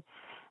doing.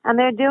 And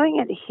they're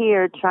doing it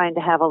here, trying to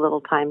have a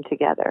little time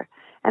together.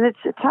 And it's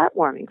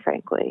heartwarming,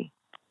 frankly.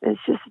 It's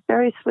just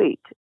very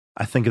sweet.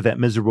 I think of that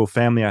miserable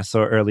family I saw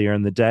earlier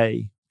in the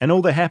day, and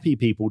all the happy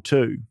people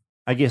too.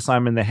 I guess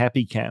I'm in the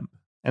happy camp.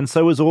 And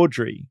so is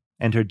Audrey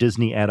and her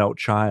Disney adult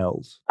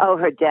child. Oh,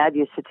 her dad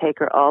used to take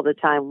her all the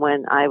time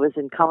when I was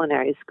in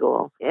culinary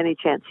school, any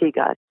chance he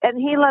got. And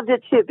he loved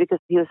it too because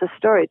he was a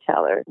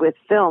storyteller with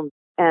film.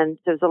 And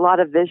there's a lot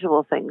of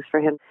visual things for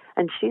him.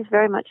 And she's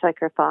very much like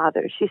her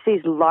father. She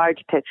sees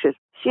large pictures.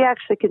 She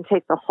actually can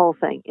take the whole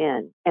thing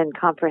in and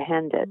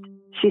comprehend it.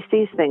 She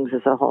sees things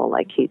as a whole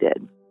like he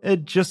did.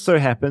 It just so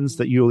happens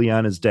that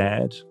Juliana's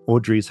dad,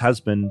 Audrey's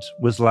husband,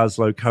 was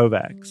Laszlo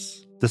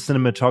Kovacs, the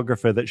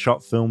cinematographer that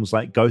shot films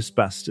like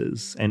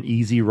Ghostbusters and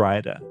Easy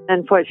Rider.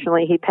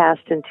 Unfortunately, he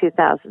passed in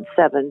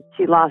 2007.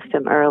 She lost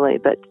him early,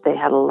 but they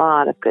had a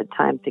lot of good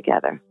time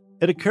together.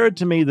 It occurred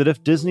to me that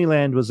if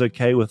Disneyland was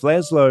okay with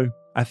Laszlo,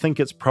 I think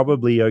it's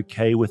probably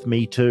okay with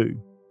me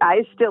too.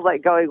 I still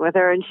like going with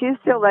her, and she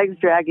still likes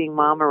dragging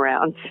Mom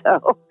around,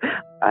 so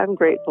I'm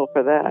grateful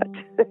for that.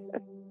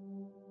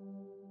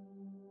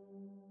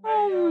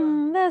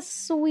 That's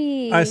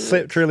sweet. I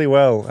slept really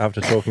well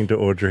after talking to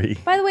Audrey.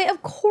 By the way,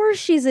 of course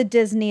she's a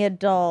Disney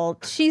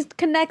adult. She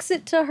connects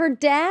it to her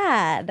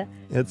dad.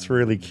 It's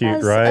really cute,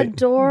 That's right?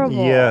 adorable.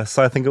 Yeah,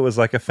 so I think it was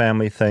like a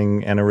family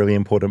thing and a really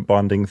important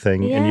bonding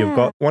thing. Yeah. And you've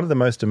got one of the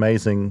most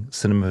amazing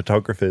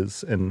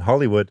cinematographers in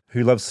Hollywood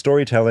who loves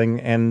storytelling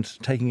and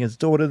taking his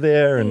daughter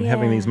there and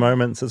having these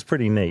moments. It's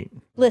pretty neat.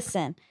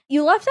 Listen,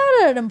 you left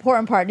out an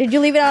important part. Did you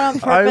leave it out on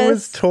purpose? I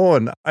was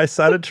torn. I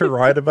started to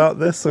write about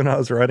this when I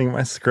was writing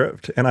my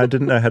script and I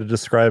didn't know how to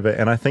describe it.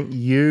 And I think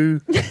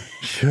you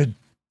should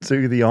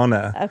do the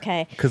honor.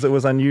 Okay. Because it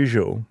was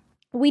unusual.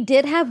 We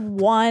did have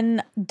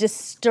one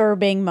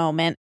disturbing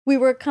moment. We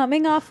were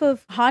coming off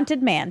of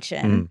Haunted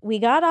Mansion. We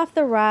got off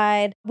the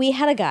ride. We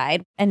had a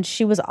guide, and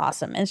she was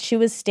awesome. And she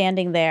was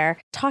standing there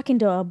talking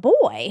to a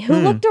boy who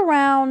looked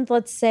around,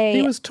 let's say...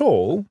 He was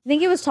tall. I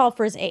think he was tall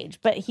for his age,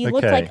 but he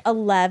looked like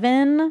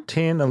 11.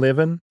 10,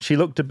 11. She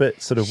looked a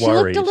bit sort of She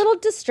worried. looked a little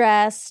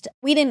distressed.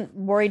 We didn't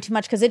worry too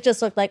much because it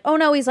just looked like, oh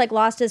no, he's like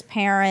lost his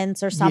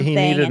parents or something.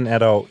 Yeah, he needed an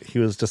adult. He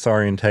was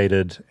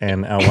disorientated,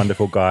 and our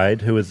wonderful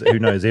guide, who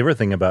knows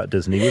everything about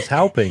Disney, was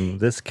helping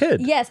this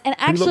kid. Yes, and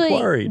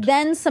actually,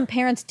 then some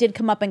parents did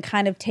come up and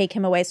kind of take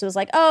him away. So it was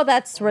like, oh,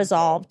 that's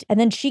resolved. And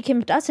then she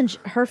came to us and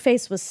her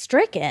face was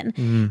stricken.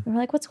 We were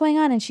like, what's going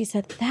on? And she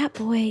said, that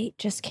boy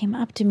just came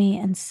up to me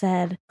and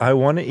said, I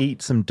want to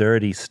eat some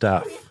dirty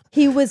stuff.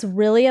 He was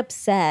really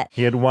upset.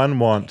 He had one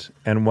want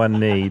and one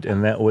need,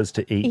 and that was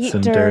to eat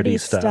some dirty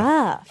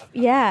stuff.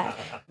 Yeah.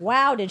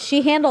 Wow, did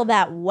she handle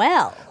that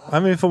well?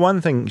 I mean, for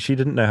one thing, she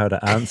didn't know how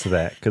to answer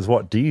that, because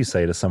what do you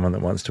say to someone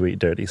that wants to eat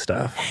dirty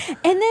stuff?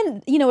 And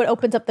then, it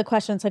opens up the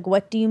question. It's like,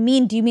 what do you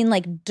mean? Do you mean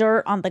like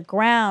dirt on the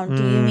ground?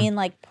 Do you mean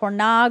like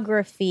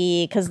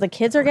pornography? Because the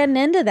kids are getting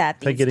into that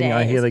these days.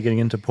 I hear they're getting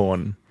into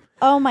porn.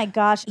 Oh my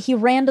gosh. He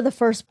ran to the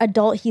first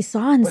adult he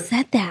saw and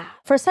said that.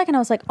 For a second, I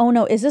was like, oh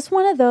no, is this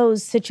one of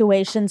those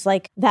situations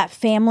like that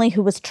family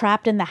who was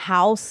trapped in the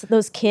house?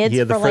 Those kids?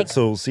 Yeah, the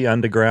Fritzels, the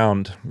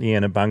underground,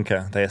 in a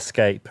bunker. They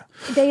escape.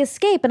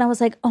 And I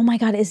was like, oh my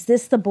God, is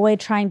this the boy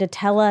trying to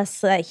tell us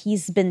that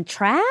he's been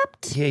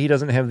trapped? Yeah, he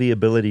doesn't have the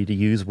ability to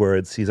use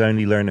words. He's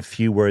only learned a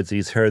few words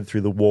he's heard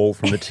through the wall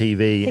from the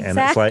TV. Exactly. And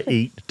it's like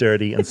eat,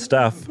 dirty, and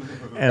stuff.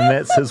 And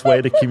that's his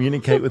way to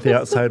communicate with the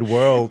outside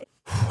world.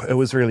 It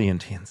was really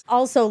intense.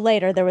 Also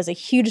later, there was a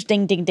huge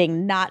ding, ding,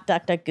 ding, not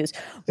Duck, Duck, Goose.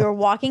 We were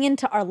walking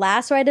into our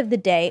last ride of the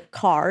day,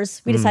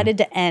 Cars. We decided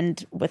to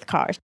end with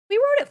Cars. We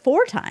rode it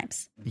 4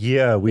 times.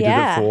 Yeah, we did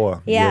it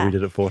 4. Yeah, we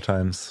did it 4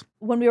 times.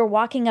 When we were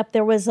walking up,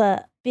 there was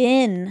a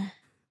bin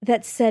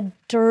that said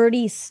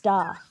dirty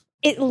stuff.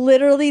 It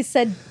literally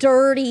said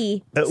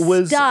dirty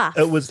stuff.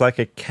 It was like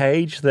a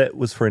cage that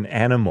was for an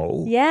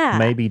animal. Yeah.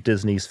 Maybe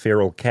Disney's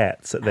feral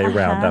cats that they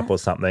round up or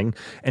something.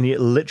 And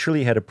it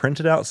literally had a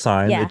printed out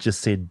sign that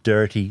just said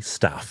dirty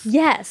stuff.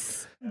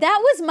 Yes. That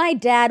was my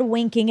dad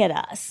winking at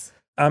us.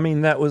 I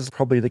mean, that was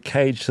probably the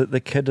cage that the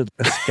kid had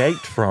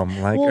escaped from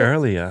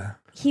earlier.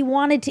 He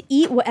wanted to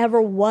eat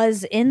whatever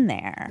was in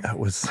there. That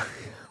was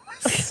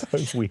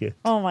so weird.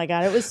 Oh my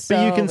God, it was so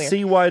But you can weird.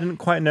 see why I didn't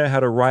quite know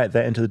how to write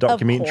that into the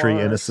documentary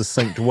in a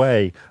succinct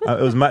way.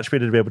 It was much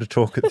better to be able to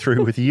talk it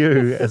through with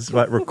you as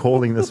like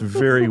recalling this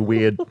very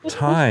weird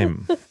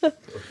time.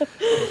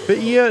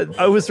 But yeah,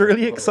 I was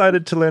really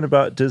excited to learn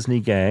about Disney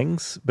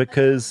gangs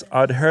because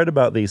I'd heard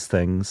about these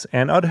things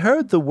and I'd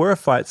heard there were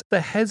fights.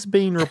 There has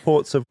been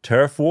reports of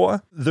turf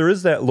war. There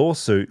is that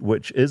lawsuit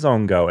which is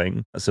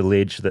ongoing. It's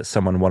alleged that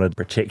someone wanted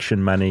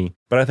protection money.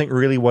 But I think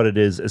really what it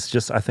is, it's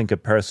just, I think, a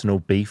personal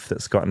beef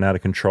that's gotten out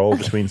of control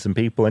between some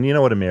people. And you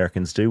know what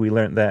Americans do? We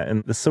learned that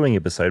in the suing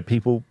episode.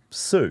 People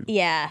sue.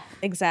 Yeah,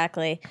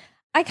 exactly.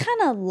 I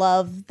kind of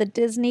love the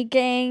Disney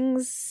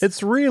gangs.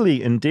 It's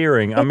really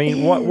endearing. I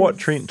mean, what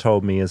Trent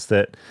told me is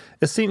that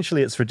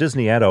essentially it's for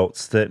Disney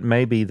adults that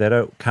maybe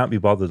they can't be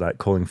bothered like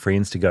calling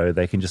friends to go.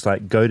 They can just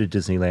like go to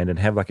Disneyland and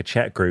have like a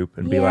chat group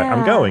and be like,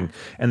 I'm going.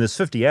 And there's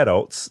 50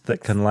 adults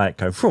that can like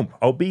go,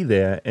 I'll be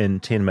there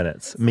in 10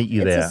 minutes. Meet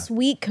you there. It's a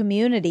sweet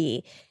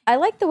community. I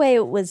like the way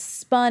it was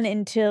spun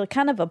into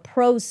kind of a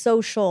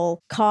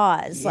pro-social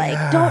cause.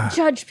 Like, don't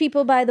judge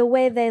people by the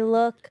way they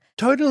look.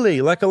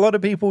 Totally. Like a lot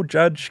of people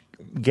judge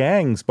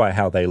gangs by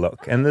how they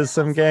look. And there's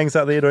some gangs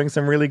out there doing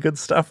some really good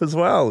stuff as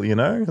well, you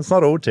know? It's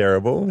not all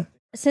terrible.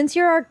 Since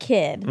you're our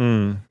kid,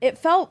 it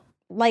felt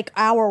like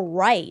our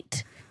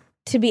right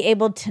to be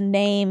able to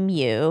name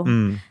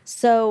you.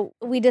 So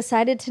we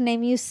decided to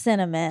name you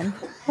Cinnamon.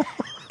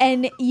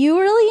 And you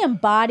really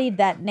embodied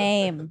that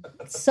name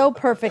so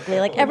perfectly.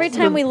 Like every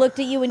time we looked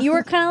at you and you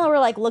were kind of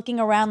like looking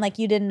around like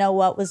you didn't know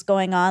what was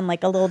going on,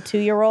 like a little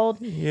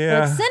 2-year-old. Yeah.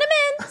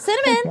 Like,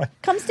 Cinnamon,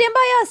 come stand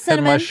by us,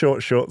 Cinnamon. Had my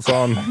short shorts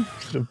on,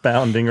 sort of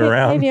bounding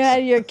around. And you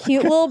had your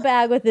cute little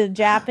bag with a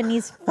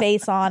Japanese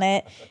face on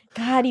it.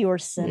 God, you were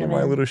Cinnamon. Yeah,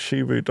 my little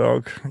Shibu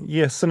dog.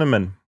 Yeah,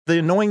 Cinnamon. The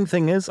annoying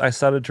thing is I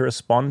started to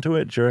respond to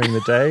it during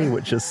the day,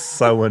 which is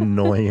so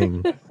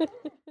annoying.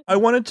 I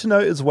wanted to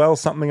note as well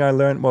something I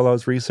learned while I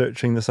was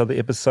researching this other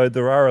episode.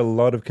 There are a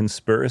lot of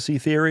conspiracy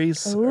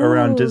theories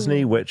around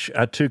Disney, which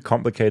are too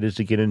complicated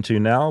to get into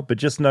now. But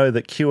just know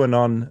that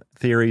QAnon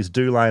theories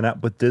do line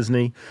up with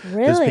Disney.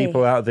 Really? There's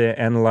people out there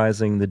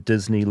analyzing the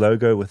Disney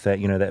logo with that,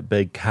 you know, that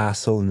big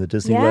castle and the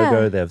Disney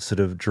logo. They've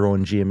sort of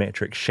drawn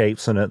geometric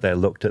shapes in it. They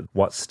looked at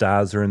what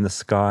stars are in the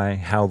sky,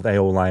 how they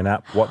all line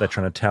up, what they're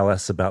trying to tell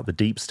us about the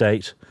deep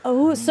state.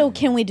 Oh, so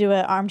can we do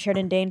an Armchair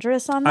and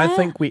Dangerous on that? I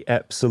think we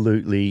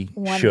absolutely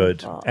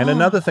should. Wonderful. And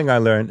another thing I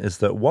learned is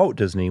that Walt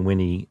Disney, when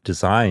he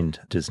designed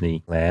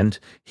Disneyland,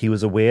 he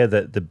was aware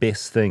that the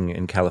best thing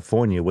in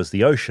California was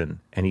the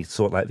ocean. And he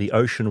thought like the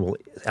ocean will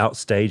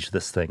outstage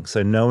this thing.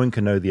 So no one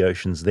can know the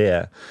ocean's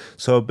there.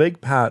 So a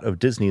big part of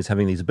Disney is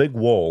having these big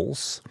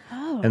walls.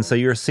 And so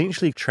you're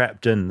essentially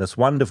trapped in this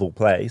wonderful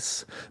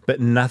place, but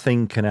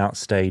nothing can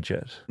outstage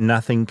it.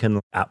 Nothing can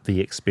up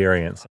the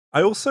experience.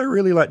 I also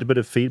really liked a bit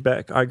of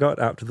feedback I got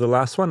after the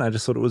last one. I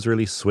just thought it was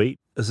really sweet.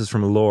 This is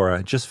from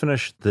Laura. Just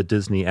finished the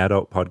Disney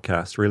Adult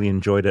podcast. Really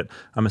enjoyed it.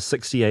 I'm a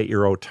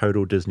 68-year-old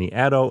total Disney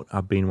adult.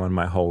 I've been one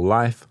my whole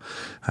life.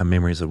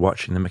 Memories of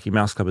watching the Mickey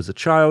Mouse Club as a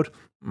child.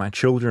 My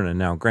children and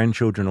now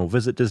grandchildren all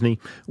visit Disney.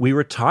 We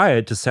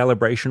retired to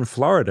Celebration,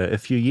 Florida a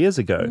few years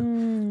ago.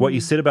 What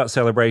you said about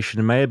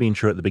Celebration may have been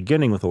true at the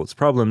beginning with all its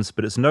problems,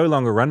 but it's no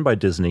longer run by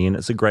Disney and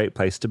it's a great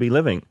place to be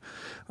living.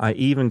 I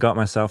even got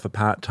myself a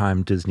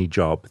part-time Disney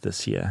job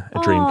this year.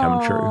 A dream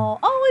come true.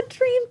 Oh, a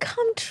dream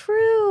come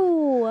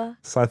true.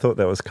 So I thought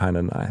that was kind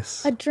of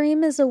nice. A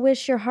dream is a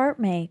wish your heart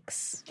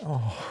makes.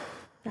 Oh.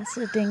 That's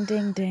a ding,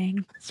 ding,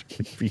 ding. It's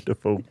really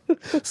beautiful.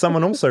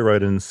 Someone also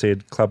wrote in and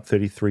said Club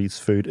 33's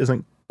food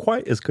isn't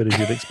quite as good as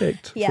you'd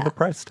expect for the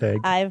price tag.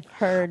 I've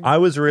heard. I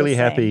was really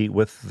happy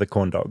with the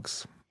corn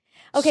dogs.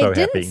 Okay, so it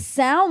didn't happy.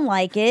 sound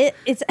like it.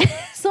 It's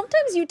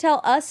sometimes you tell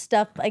us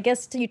stuff, I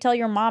guess you tell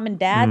your mom and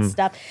dad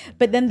stuff,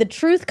 but then the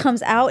truth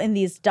comes out in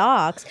these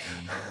docs.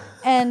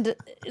 And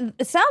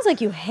it sounds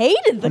like you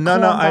hated the corn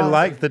No, I dogs.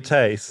 like the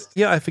taste.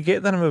 Yeah, I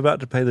forget that I'm about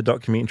to play the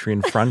documentary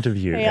in front of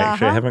you.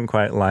 Actually, I haven't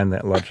quite lined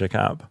that logic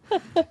up.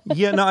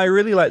 Yeah, no, I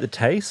really like the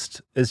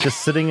taste. It's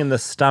just sitting in the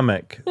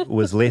stomach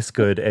was less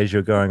good as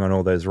you're going on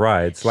all those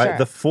rides. Like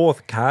the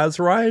fourth Cars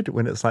ride,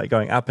 when it's like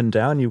going up and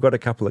down, you've got a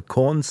couple of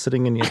corns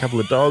sitting in a couple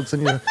of dogs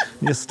in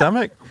your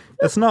stomach.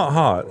 It's not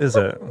hot, is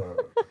it?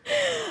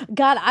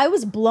 God, I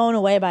was blown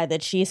away by the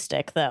cheese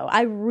stick, though.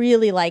 I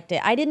really liked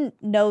it. I didn't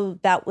know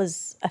that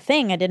was a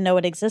thing. I didn't know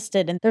it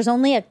existed. And there's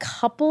only a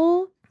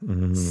couple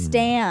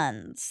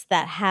stands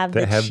that have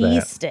the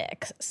cheese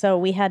stick. So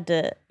we had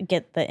to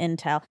get the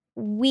intel.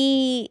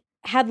 We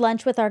had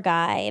lunch with our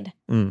guide,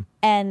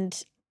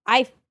 and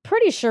I'm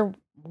pretty sure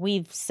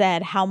we've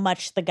said how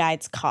much the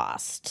guides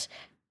cost,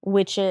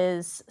 which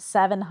is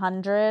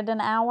 $700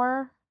 an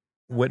hour.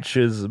 which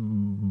is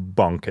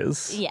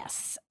bonkers.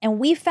 Yes. And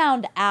we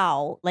found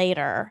out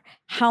later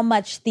how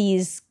much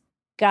these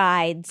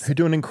guides Who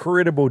do an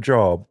incredible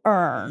job.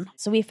 earn.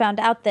 So we found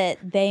out that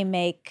they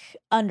make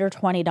under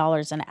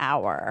 $20 an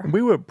hour.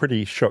 We were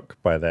pretty shook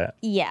by that.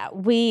 Yeah,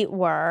 we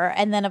were.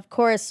 And then, of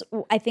course,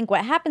 I think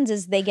what happens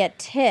is they get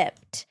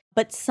tipped,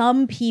 but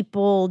some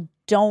people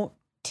don't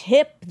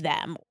tip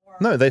them.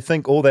 No, they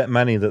think all that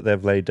money that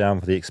they've laid down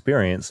for the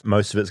experience,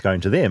 most of it's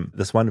going to them.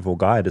 This wonderful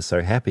guide is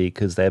so happy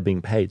because they're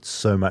being paid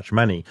so much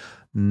money.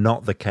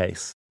 Not the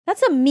case.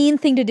 That's a mean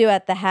thing to do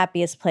at the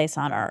happiest place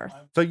on earth.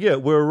 So yeah,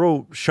 we're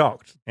all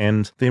shocked.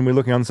 And then we're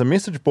looking on some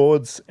message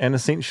boards and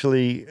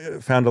essentially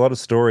found a lot of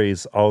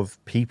stories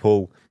of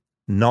people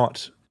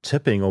not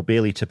tipping or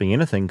barely tipping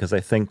anything because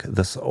they think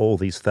all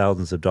these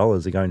thousands of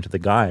dollars are going to the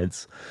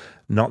guides.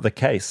 Not the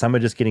case. Some are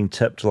just getting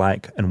tipped,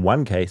 like in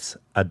one case,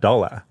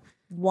 $1.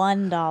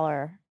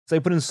 $1. So they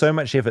put in so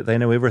much effort. They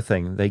know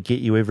everything. They get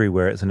you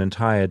everywhere. It's an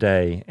entire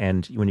day.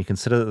 And when you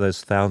consider that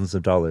those thousands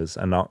of dollars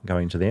are not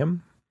going to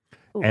them,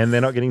 Oof. and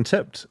they're not getting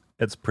tipped,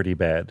 it's pretty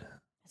bad.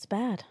 It's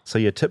bad. So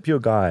you tip your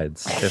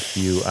guides if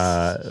you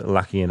are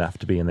lucky enough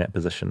to be in that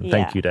position. Yeah.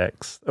 Thank you,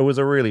 Dax. It was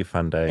a really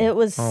fun day. It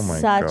was oh my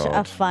such God.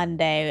 a fun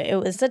day. It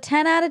was a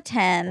 10 out of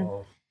 10.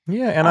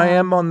 Yeah, and I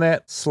am on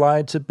that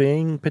slide to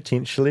being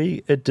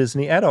potentially a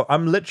Disney adult.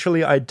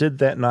 I did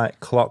that night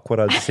clock what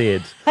I'd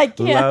said. I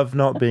can't. Love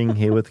not being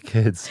here with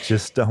kids,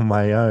 just on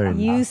my own.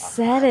 You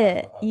said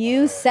it.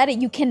 You said it.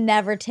 You can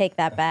never take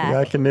that back. Yeah,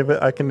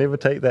 I can never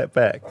take that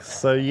back.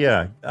 So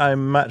yeah,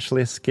 I'm much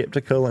less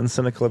skeptical and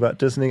cynical about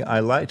Disney. I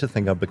like to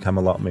think I've become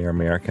a lot more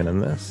American in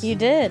this. You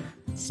did.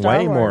 Star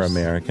Way Wars. more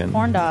American.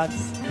 Corn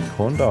dogs.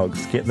 Corn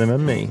dogs, get them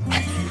in me.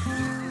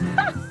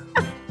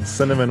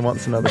 Cinnamon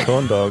wants another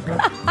corn dog.